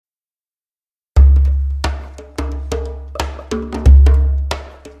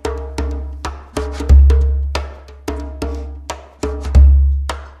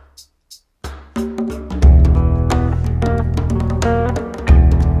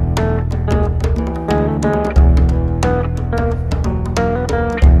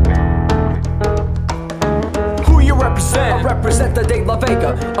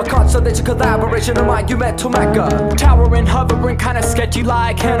Operation of monumental mecca. Towering, hovering, kinda sketchy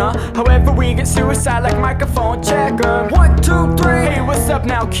like henna. However we get suicide like microphone checker. 1, 2, 3. Hey, what's up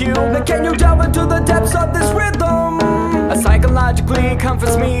now, Q? Now can you delve into the depths of this rhythm? Psychologically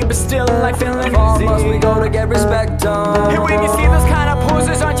comforts me, but still like feeling Far easy. must we go to get respect done? Hey, when you see those kind of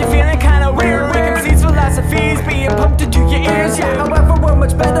poses, aren't you feeling kinda weird? We can see these philosophies being pumped into your ears, yeah. However, we're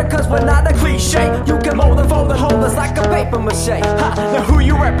much better cause we're not a cliche. You can mold and fold and hold us like a paper mache. Ha, now who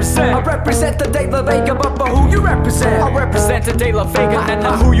you represent? I represent the De La Vega, but who you represent? I represent the De La Vega, and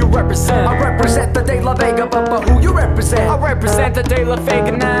now who you represent? I represent the De La Vega, but who you represent? I represent the De La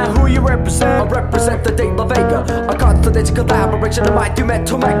Vega, now who you represent? I represent the De La Vega, a constant collaboration of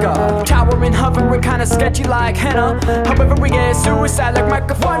monumental mecca. Towering, hovering, kinda sketchy like henna. However we get suicide like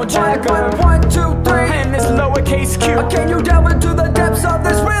microphone checker. 1, 2, 3. And it's lowercase q. Can you delve into the depths of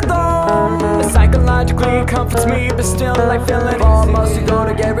this rhythm? Psychologically comforts me, but still like feeling Far easy. must you go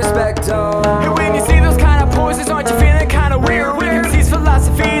to get respect done? Hey, when you see those kind of poses, aren't you feeling kinda weird? We can see these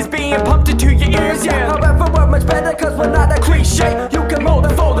philosophies being pumped into your ears, yeah. However, we're much better cause we're not a cliche. You can mold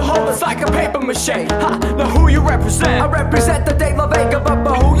and fold and hold us like a paper mache. Ha, now who you represent? I represent the De La Vega,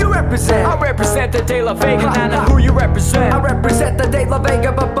 but who you represent? I represent the De La Vega, now who you represent? I represent the De La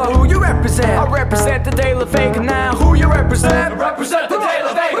Vega, but who you represent? I represent the De La Vega, now who you represent? Represent the De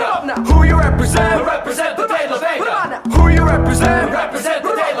La Vega. Who you represent? Represent the De La Vega. Who you represent? Represent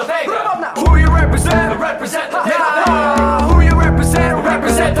the De La Vega. Who you represent? Represent the De La Vega. Who you represent?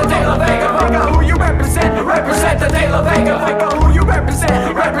 Represent the De La Vega. Who you represent? Represent the De La Vega. Who you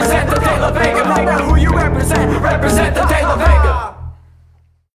represent? Represent the De La Vega. Who you represent? Represent the De La Vega.